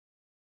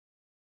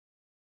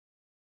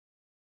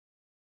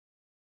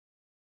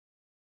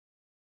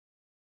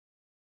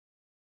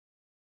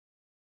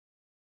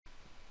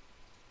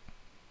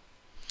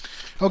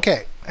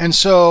Okay, and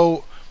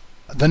so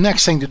the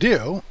next thing to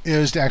do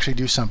is to actually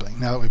do something.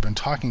 Now that we've been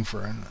talking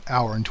for an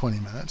hour and 20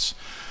 minutes,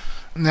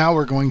 now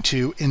we're going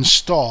to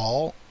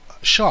install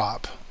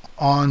Shopp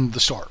on the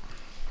store.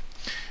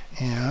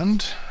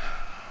 And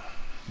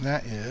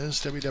that is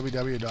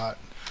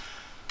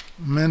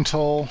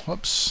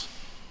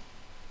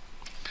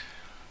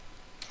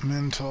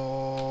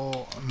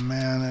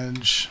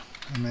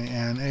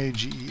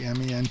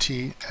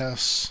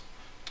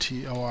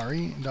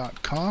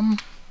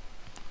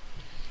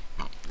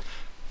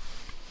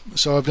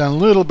So I've done a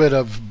little bit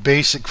of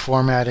basic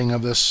formatting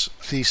of this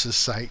thesis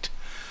site.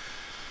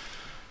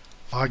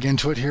 Log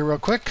into it here real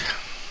quick.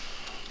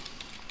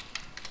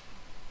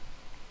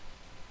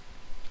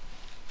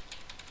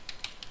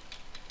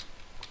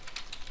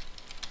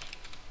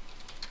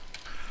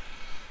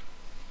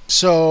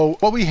 So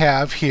what we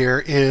have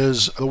here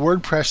is the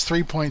WordPress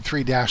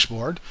 3.3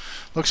 dashboard.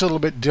 Looks a little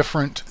bit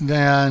different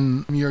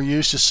than you're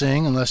used to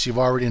seeing unless you've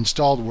already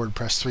installed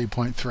WordPress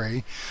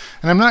 3.3.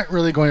 And I'm not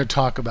really going to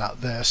talk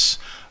about this,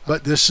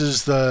 but this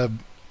is the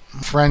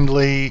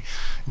friendly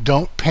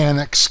don't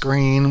panic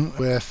screen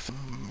with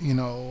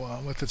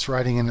with its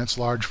writing in its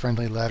large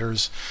friendly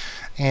letters,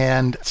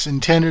 and it's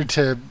intended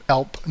to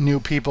help new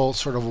people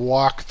sort of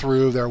walk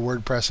through their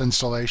WordPress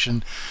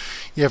installation.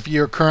 If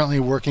you're currently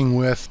working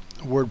with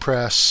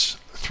WordPress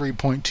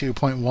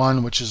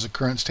 3.2.1, which is the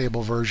current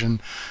stable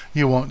version,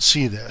 you won't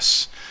see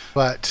this.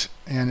 And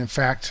in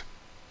fact,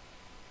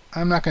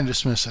 I'm not going to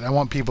dismiss it. I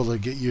want people to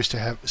get used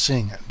to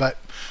seeing it, but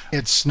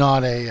it's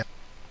not a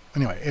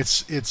anyway.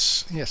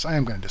 It's yes, I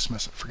am going to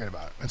dismiss it. Forget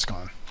about it. It's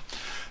gone.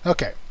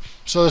 Okay,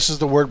 so this is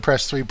the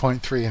WordPress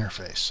 3.3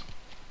 interface,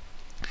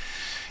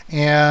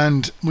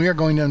 and we are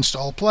going to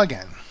install a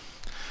plugin.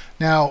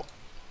 Now,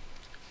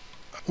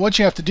 what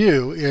you have to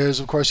do is,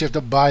 of course, you have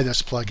to buy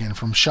this plugin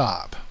from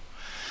Shopp.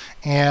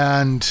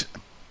 And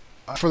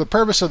for the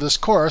purpose of this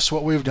course,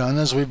 what we've done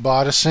is we've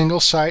bought a single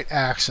site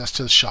access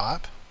to the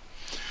Shopp.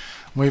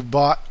 We've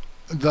bought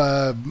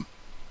the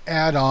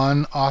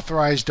add-on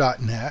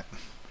authorized.net.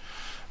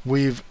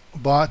 We've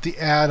bought the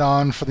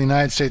add-on for the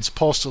United States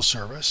Postal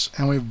Service,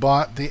 and we've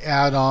bought the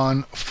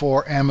add-on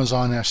for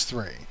Amazon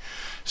S3.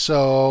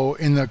 So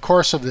in the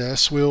course of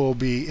this, we will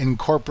be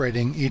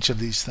incorporating each of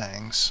these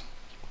things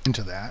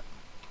into that.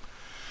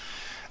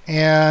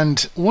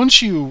 And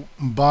once you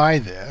buy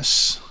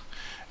this,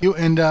 you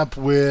end up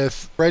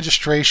with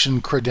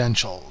registration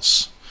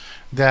credentials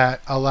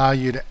that allow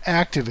you to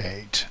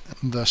activate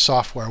the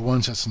software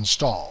once it's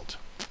installed.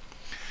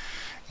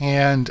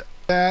 And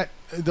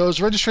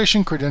those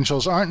registration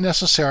credentials aren't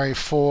necessary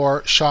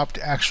for Shopp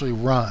to actually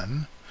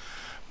run,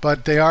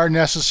 but they are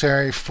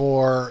necessary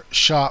for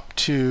Shopp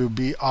to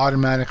be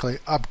automatically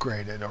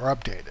upgraded or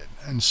updated.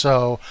 And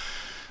so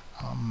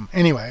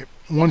anyway,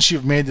 once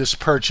you've made this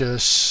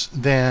purchase,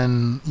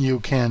 then you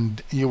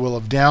will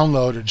have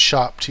downloaded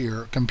Shopp to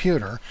your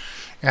computer,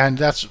 and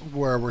that's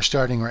where we're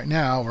starting right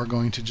now. We're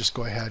going to just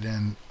go ahead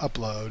and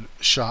upload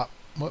Shopp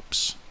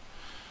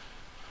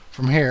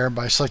from here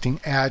by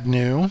selecting Add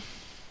New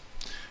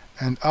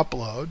and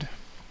Upload,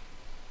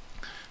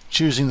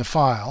 choosing the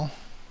file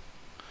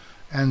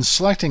and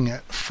selecting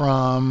it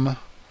from the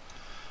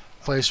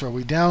place where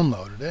we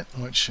downloaded it,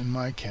 which in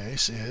my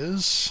case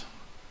is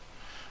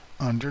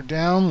under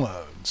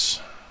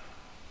Downloads,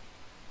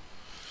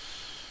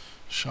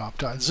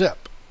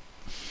 shopp.zip.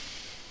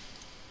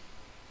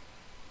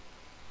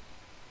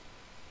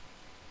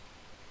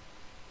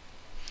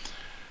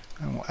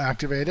 And we'll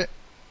activate it.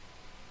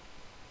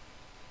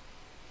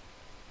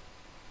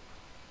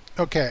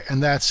 Okay,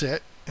 and that's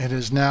it. It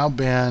has now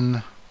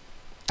been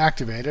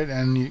activated,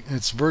 and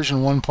it's version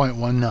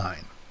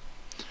 1.19.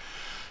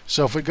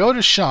 So if we go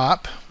to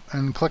Shopp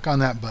and click on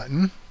that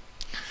button,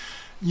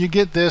 you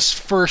get this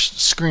first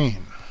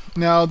screen.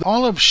 Now,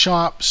 all of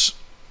Shopp's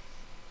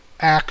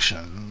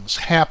actions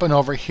happen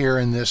over here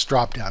in this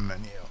drop-down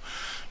menu.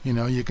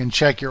 You can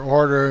check your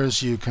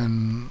orders, you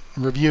can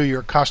review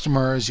your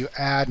customers, you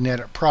add and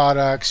edit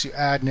products, you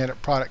add and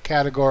edit product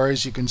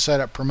categories, you can set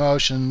up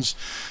promotions,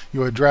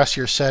 you address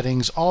your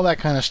settings. All that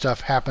kind of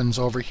stuff happens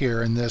over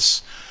here in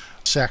this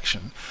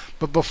section.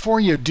 But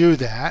before you do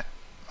that,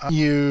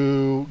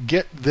 you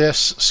get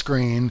this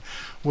screen,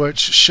 which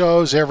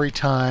shows every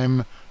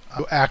time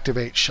you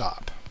activate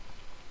Shopp.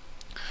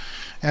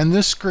 And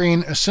this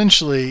screen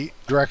essentially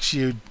directs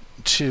you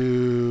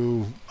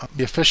to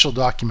the official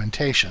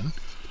documentation,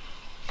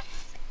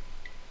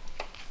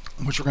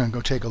 which we're going to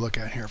go take a look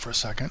at here for a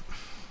second.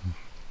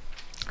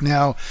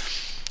 Now,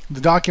 the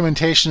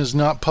documentation is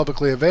not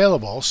publicly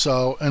available,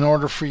 so in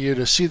order for you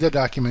to see the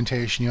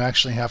documentation, you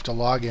actually have to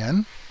log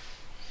in.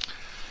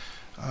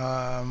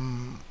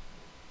 Yeah.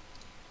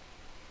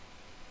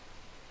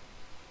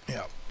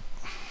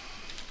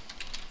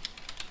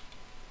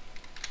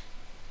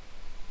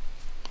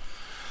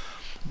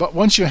 But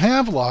once you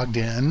have logged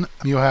in,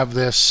 you have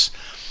this,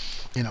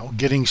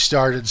 getting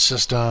started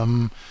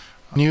system.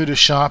 New to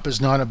Shopp is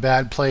not a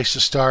bad place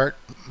to start.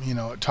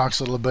 It talks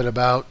a little bit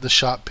about the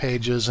Shopp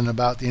pages and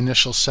about the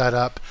initial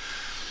setup.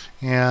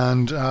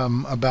 and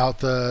about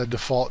the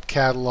default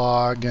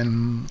catalog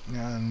and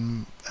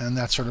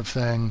that sort of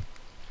thing.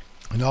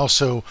 It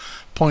also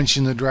points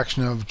you in the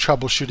direction of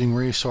troubleshooting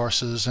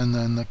resources and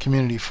then the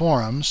community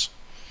forums.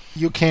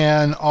 You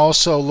can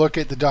also look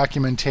at the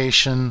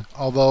documentation,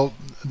 although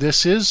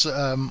this is,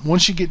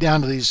 once you get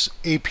down to these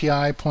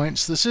API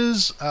points, this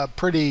is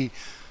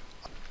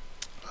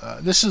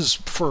this is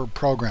for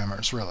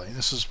programmers, really.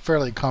 This is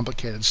fairly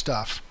complicated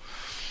stuff.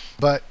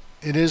 But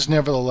it is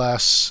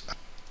nevertheless,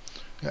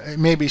 it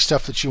may be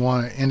stuff that you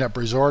want to end up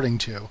resorting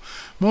to.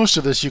 Most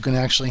of this you can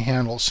actually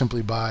handle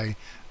simply by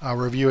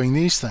reviewing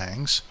these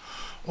things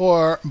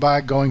or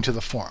by going to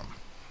the forum.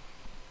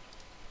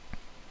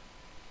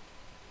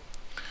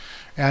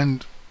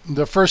 And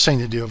the first thing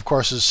to do, of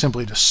course, is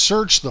simply to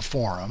search the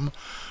forum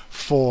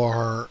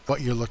for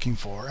what you're looking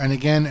for. And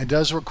again, it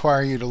does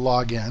require you to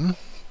log in.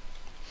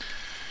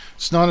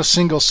 It's not a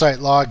single site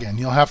login.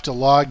 You'll have to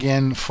log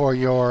in for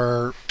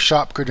your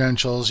Shopp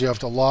credentials. You have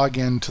to log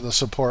in to the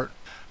support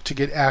to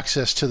get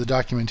access to the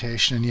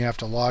documentation, and you have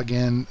to log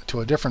in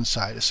to a different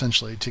site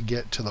essentially to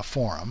get to the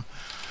forum.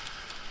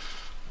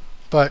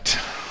 But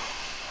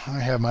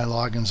I have my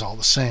logins all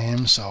the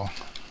same, so.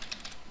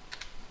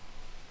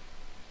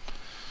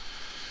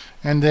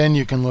 And then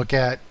you can look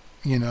at,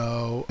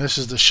 this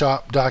is the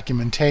Shopp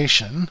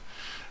documentation,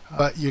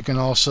 but you can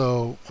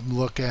also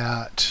look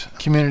at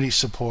community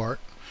support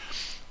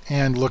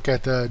and look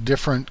at the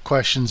different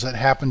questions that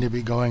happen to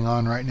be going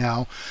on right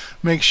now.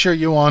 Make sure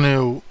you want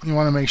to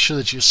make sure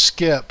that you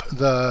skip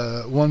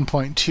the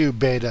 1.2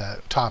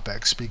 beta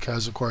topics,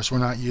 because of course we're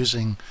not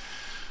using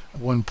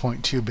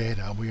 1.2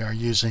 beta. We are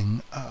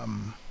using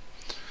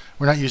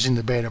we're not using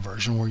the beta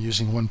version. We're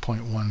using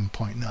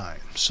 1.1.9.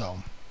 So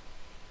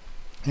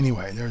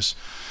anyway,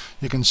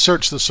 you can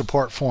search the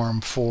support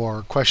forum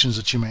for questions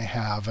that you may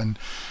have,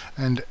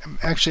 and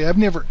actually I've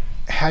never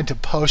had to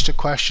post a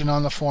question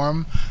on the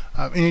forum.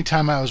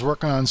 Anytime I was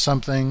working on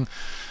something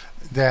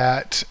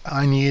that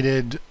I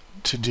needed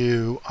to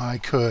do, I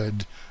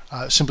could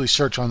simply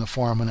search on the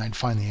forum and I'd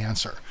find the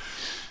answer.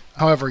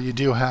 However, you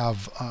do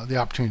have the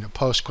opportunity to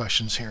post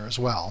questions here as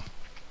well,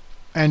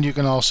 and you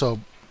can also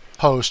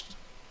post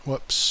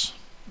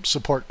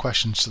support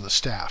questions to the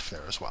staff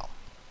there as well.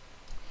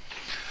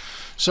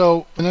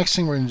 So the next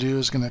thing we're going to do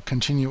is going to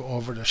continue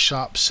over to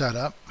Shopp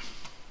Setup.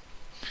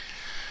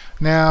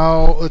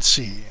 Now, let's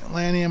see.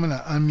 Lanny, I'm going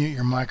to unmute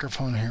your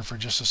microphone here for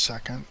just a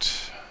second.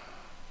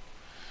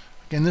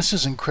 Again, this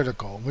isn't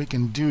critical. We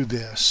can do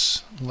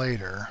this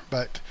later.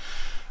 But,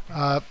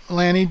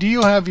 Lanny, do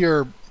you have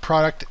your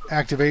product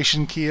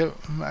activation key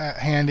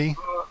handy?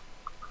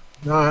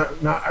 No,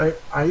 I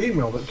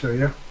emailed it to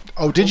you.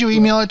 Oh, did you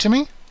email it to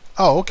me?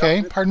 Oh, okay.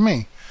 Yeah, pardon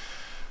me.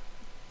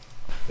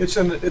 It's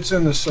in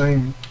the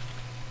same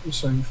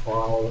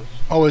file.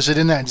 Oh, is it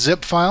in that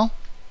zip file?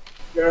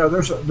 Yeah,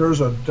 there's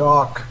a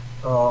doc.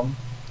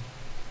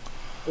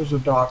 There's a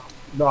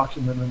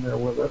document in there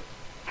with it.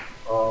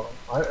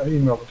 I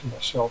emailed it to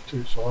myself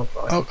too, so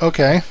oh,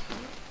 okay.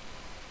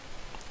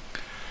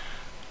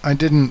 I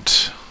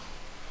didn't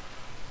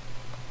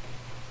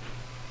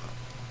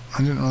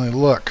really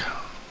look.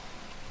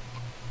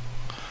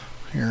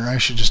 Here, I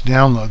should just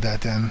download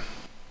that then.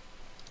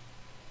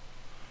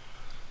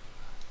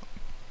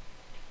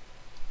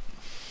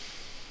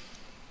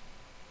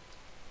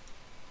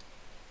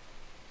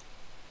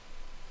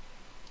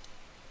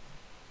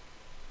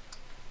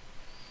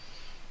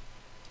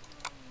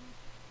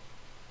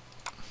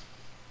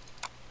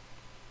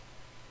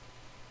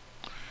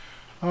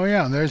 Oh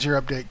yeah, there's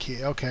your update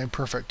key. Okay,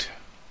 perfect.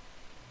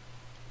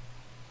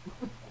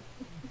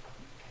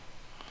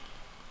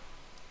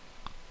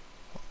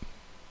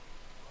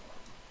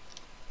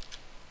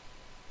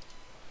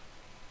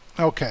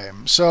 Okay,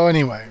 so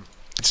anyway,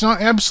 it's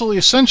not absolutely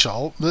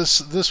essential.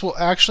 This will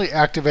actually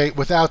activate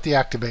without the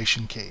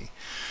activation key.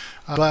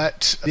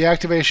 But the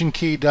activation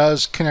key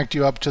does connect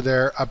you up to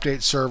their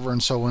update server,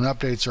 and so when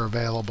updates are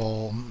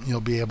available, you'll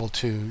be able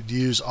to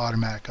use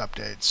automatic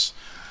updates.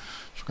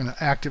 So we're going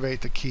to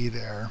activate the key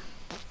there.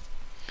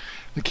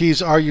 The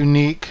keys are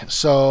unique,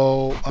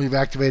 so we've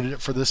activated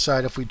it for this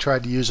site. If we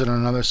tried to use it on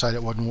another site,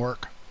 it wouldn't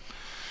work.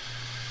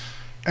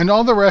 And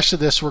all the rest of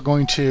this we're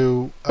going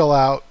to fill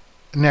out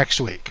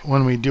next week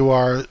when we do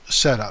our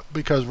setup,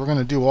 because we're going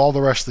to do all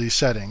the rest of these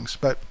settings.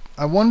 But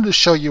I wanted to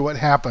show you what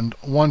happened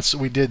once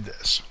we did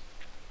this.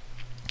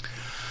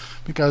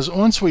 Because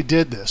once we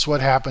did this,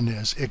 what happened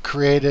is it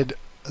created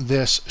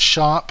this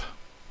Shopp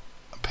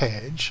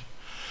page,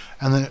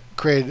 and then it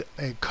created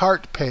a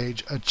cart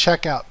page, a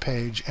checkout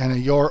page, and a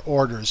your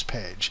orders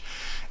page.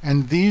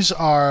 And these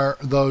are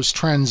those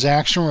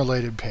transaction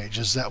related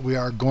pages that we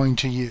are going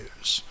to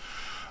use.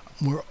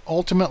 We're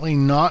ultimately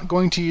not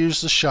going to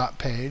use the Shopp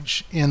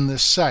page in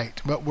this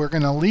site, but we're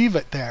going to leave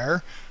it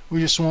there.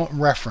 We just won't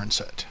reference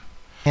it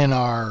in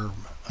our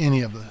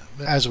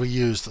as we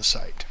use the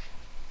site.